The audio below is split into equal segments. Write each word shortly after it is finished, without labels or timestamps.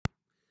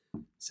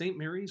St.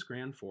 Mary's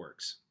Grand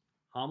Forks.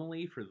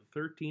 Homily for the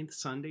 13th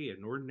Sunday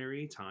in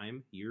Ordinary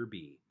Time, Year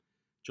B,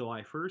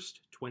 July 1st,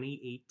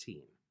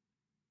 2018.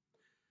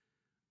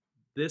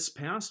 This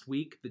past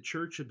week, the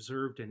Church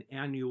observed an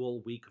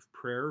annual week of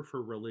prayer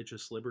for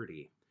religious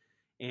liberty,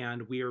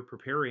 and we are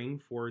preparing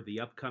for the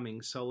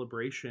upcoming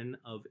celebration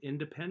of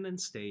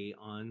Independence Day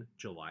on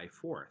July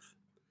 4th.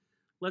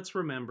 Let's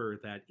remember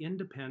that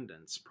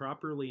independence,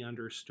 properly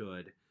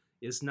understood,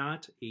 is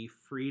not a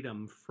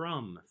freedom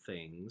from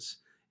things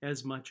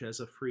as much as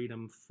a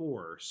freedom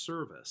for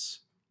service,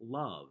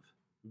 love,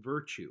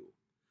 virtue,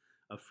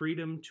 a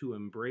freedom to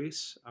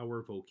embrace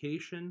our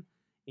vocation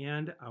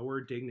and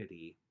our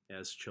dignity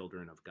as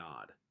children of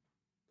God.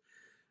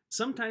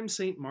 Sometimes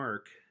St.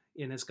 Mark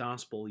in his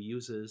gospel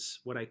uses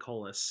what I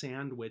call a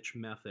sandwich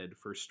method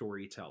for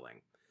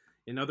storytelling.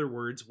 In other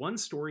words, one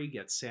story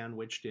gets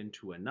sandwiched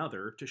into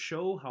another to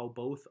show how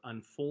both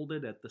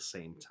unfolded at the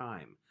same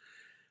time.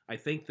 I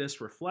think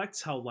this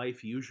reflects how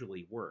life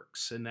usually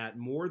works, in that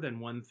more than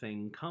one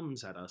thing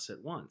comes at us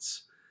at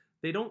once.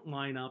 They don't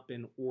line up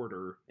in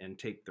order and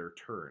take their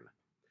turn.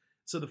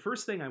 So the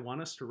first thing I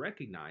want us to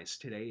recognize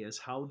today is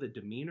how the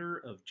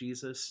demeanor of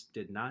Jesus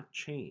did not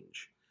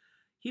change.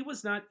 He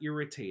was not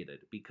irritated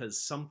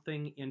because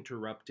something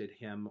interrupted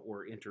him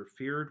or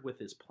interfered with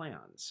his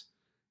plans.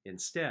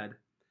 Instead,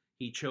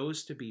 he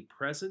chose to be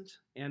present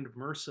and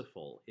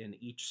merciful in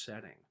each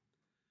setting.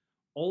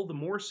 All the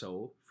more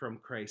so, from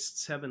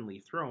Christ's heavenly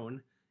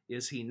throne,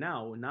 is he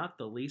now not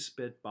the least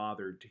bit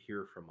bothered to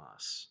hear from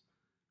us.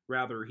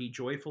 Rather, he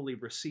joyfully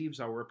receives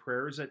our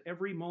prayers at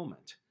every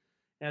moment,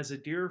 as a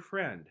dear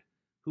friend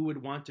who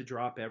would want to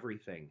drop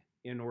everything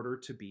in order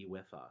to be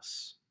with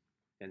us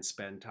and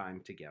spend time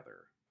together.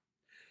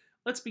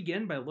 Let's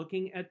begin by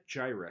looking at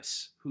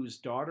Jairus, whose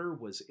daughter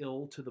was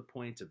ill to the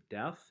point of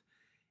death,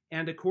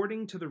 and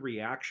according to the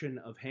reaction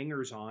of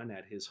hangers-on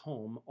at his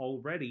home,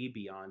 already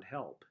beyond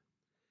help.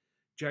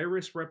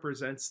 Jairus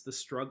represents the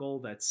struggle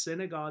that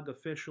synagogue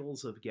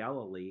officials of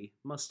Galilee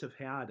must have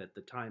had at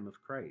the time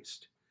of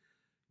Christ.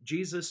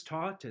 Jesus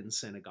taught in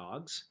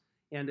synagogues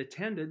and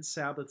attended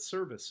Sabbath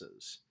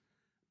services,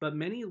 but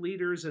many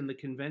leaders in the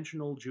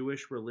conventional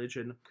Jewish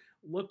religion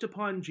looked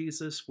upon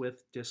Jesus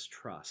with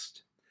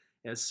distrust,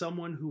 as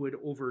someone who would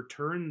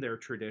overturn their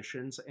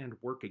traditions and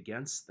work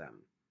against them.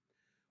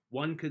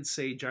 One could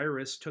say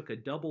Jairus took a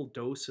double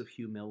dose of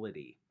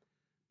humility,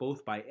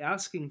 both by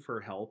asking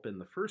for help in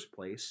the first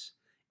place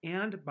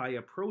and by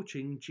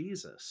approaching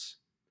Jesus.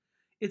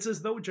 It's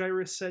as though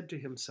Jairus said to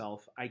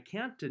himself, I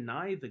can't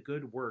deny the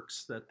good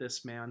works that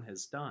this man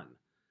has done.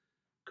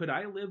 Could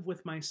I live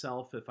with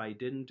myself if I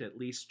didn't at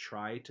least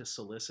try to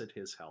solicit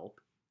his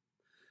help?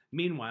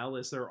 Meanwhile,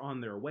 as they're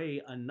on their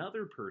way,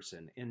 another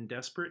person in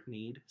desperate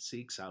need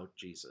seeks out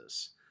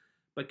Jesus,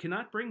 but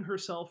cannot bring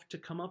herself to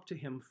come up to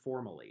him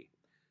formally.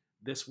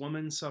 This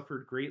woman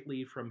suffered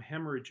greatly from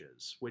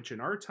hemorrhages, which in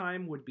our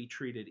time would be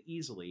treated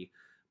easily,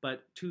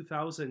 but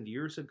 2,000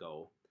 years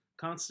ago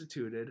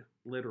constituted,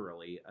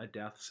 literally, a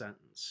death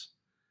sentence.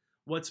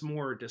 What's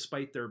more,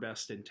 despite their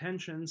best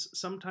intentions,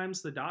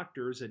 sometimes the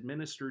doctors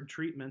administered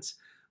treatments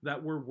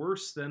that were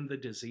worse than the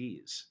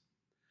disease.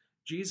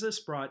 Jesus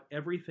brought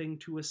everything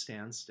to a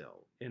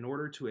standstill in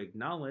order to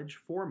acknowledge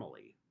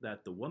formally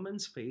that the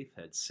woman's faith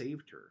had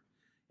saved her,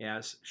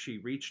 as she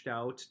reached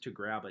out to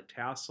grab a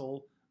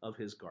tassel of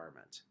his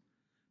garment.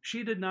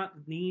 She did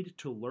not need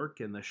to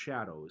lurk in the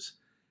shadows,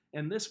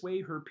 and this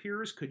way her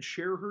peers could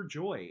share her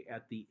joy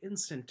at the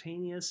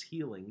instantaneous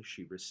healing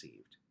she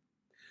received.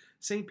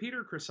 St.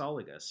 Peter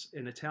Chrysologus,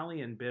 an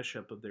Italian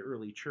bishop of the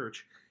early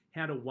church,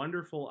 had a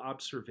wonderful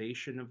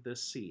observation of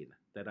this scene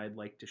that I'd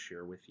like to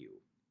share with you.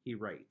 He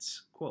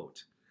writes,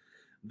 quote,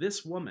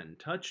 "This woman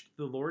touched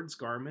the Lord's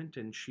garment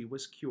and she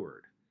was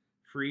cured,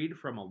 freed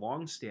from a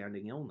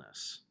long-standing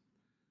illness.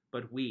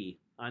 But we,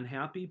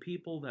 unhappy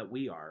people that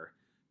we are,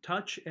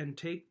 touch and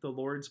take the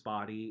Lord's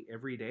body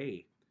every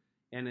day,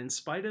 and in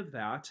spite of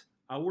that,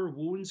 our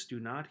wounds do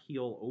not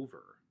heal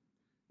over.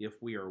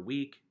 If we are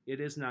weak, it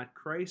is not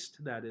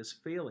Christ that is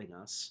failing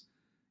us,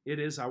 it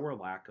is our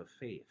lack of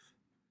faith.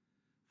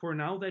 For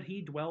now that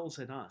he dwells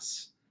in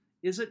us,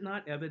 is it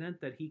not evident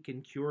that he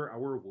can cure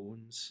our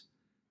wounds?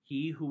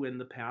 He who in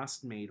the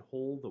past made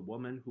whole the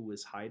woman who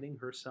was hiding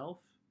herself?"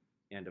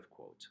 End of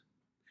quote.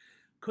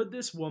 Could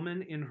this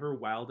woman in her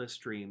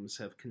wildest dreams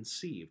have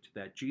conceived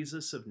that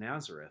Jesus of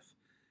Nazareth,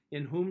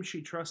 in whom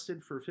she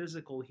trusted for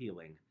physical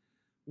healing,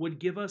 would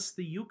give us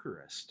the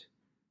Eucharist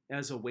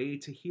as a way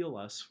to heal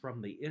us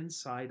from the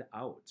inside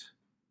out?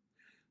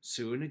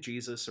 Soon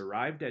Jesus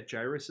arrived at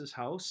Jairus'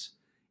 house,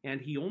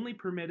 and he only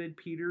permitted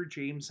Peter,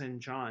 James,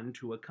 and John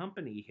to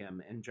accompany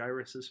him and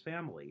Jairus'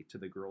 family to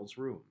the girl's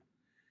room.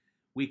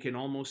 We can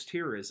almost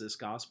hear, as this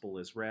gospel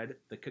is read,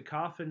 the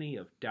cacophony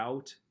of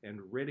doubt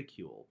and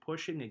ridicule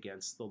pushing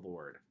against the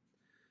Lord.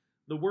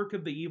 The work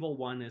of the evil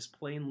one is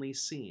plainly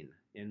seen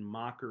in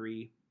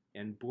mockery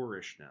and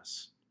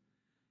boorishness.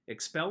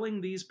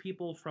 Expelling these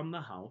people from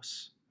the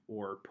house,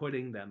 or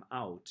putting them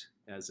out,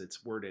 as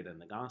it's worded in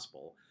the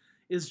gospel,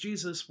 is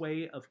Jesus'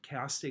 way of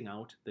casting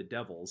out the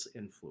devil's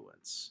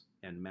influence.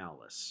 and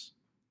malice.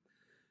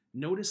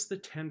 Notice the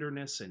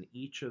tenderness in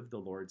each of the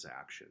Lord's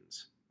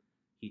actions.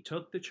 He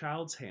took the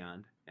child's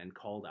hand and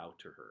called out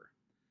to her.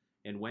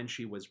 And when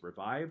she was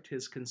revived,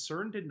 his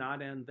concern did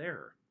not end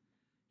there.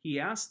 He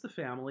asked the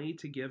family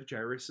to give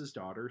Jairus'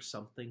 daughter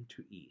something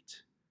to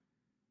eat.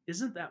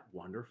 Isn't that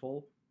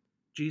wonderful?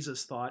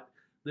 Jesus thought,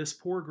 this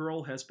poor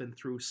girl has been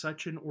through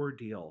such an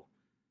ordeal.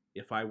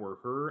 If I were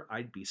her,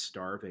 I'd be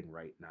starving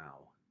right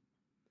now.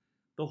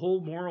 The whole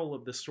moral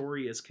of the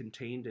story is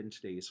contained in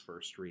today's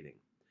first reading.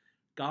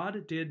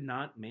 God did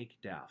not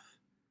make death,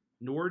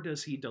 nor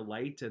does he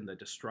delight in the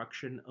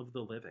destruction of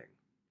the living.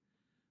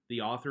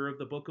 The author of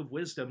the Book of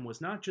Wisdom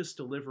was not just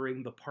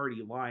delivering the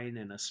party line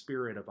in a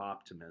spirit of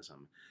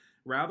optimism.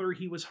 Rather,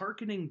 he was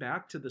hearkening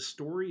back to the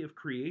story of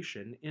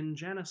creation in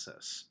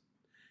Genesis.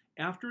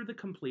 After the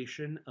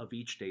completion of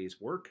each day's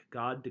work,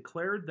 God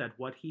declared that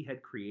what he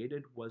had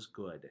created was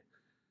good.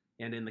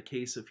 And in the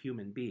case of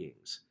human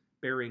beings,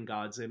 bearing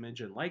God's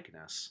image and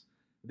likeness,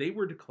 they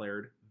were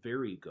declared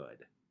very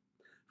good.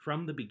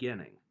 From the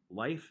beginning,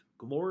 life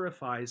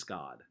glorifies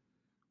God,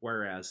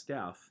 whereas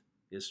death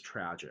is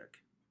tragic.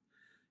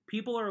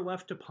 People are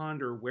left to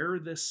ponder where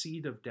this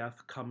seed of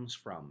death comes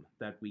from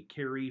that we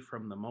carry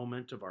from the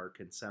moment of our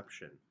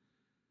conception.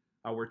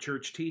 Our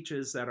church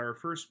teaches that our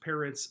first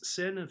parents'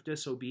 sin of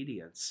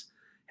disobedience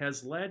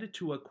has led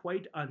to a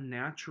quite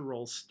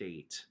unnatural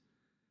state.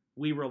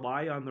 We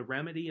rely on the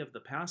remedy of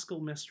the paschal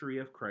mystery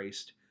of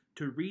Christ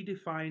to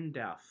redefine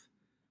death,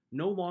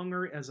 no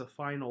longer as a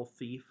final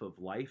thief of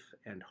life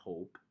and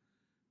hope,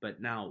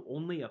 but now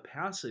only a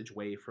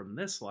passageway from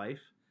this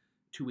life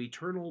to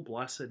eternal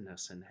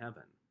blessedness in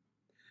heaven.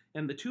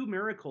 And the two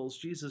miracles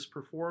Jesus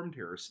performed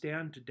here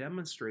stand to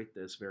demonstrate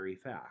this very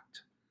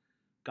fact.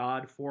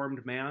 God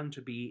formed man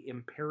to be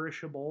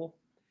imperishable,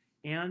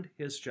 and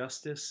his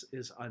justice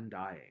is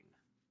undying.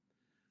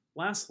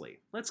 Lastly,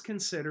 let's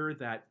consider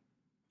that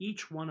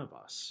each one of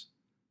us,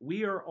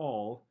 we are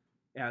all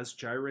as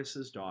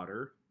Jairus'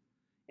 daughter,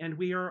 and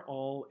we are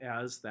all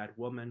as that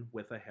woman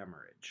with a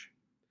hemorrhage.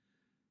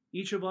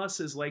 Each of us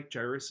is like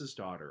Jairus'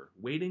 daughter,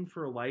 waiting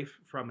for life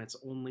from its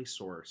only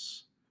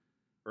source.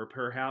 Or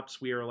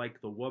perhaps we are like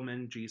the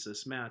woman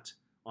Jesus met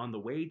on the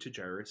way to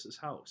Jairus'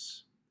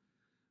 house.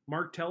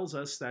 Mark tells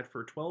us that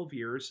for 12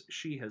 years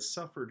she has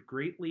suffered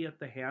greatly at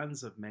the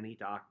hands of many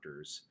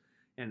doctors,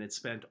 and had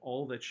spent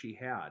all that she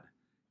had,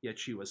 yet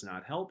she was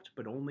not helped,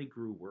 but only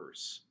grew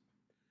worse.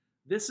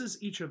 This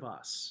is each of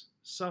us,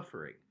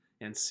 suffering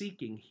and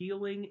seeking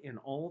healing in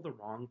all the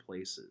wrong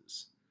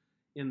places,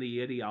 in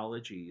the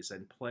ideologies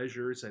and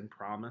pleasures and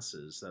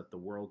promises that the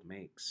world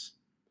makes.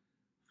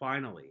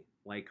 Finally,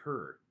 like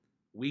her,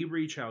 we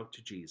reach out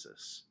to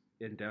Jesus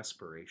in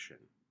desperation.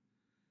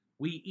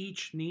 We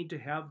each need to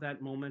have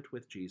that moment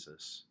with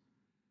Jesus,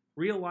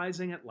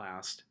 realizing at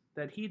last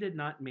that he did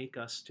not make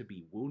us to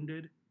be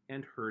wounded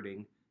and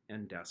hurting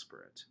and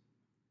desperate.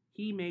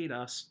 He made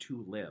us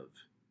to live,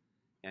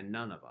 and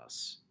none of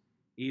us,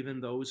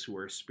 even those who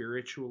are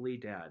spiritually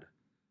dead,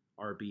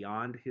 are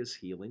beyond his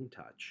healing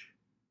touch.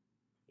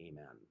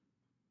 Amen.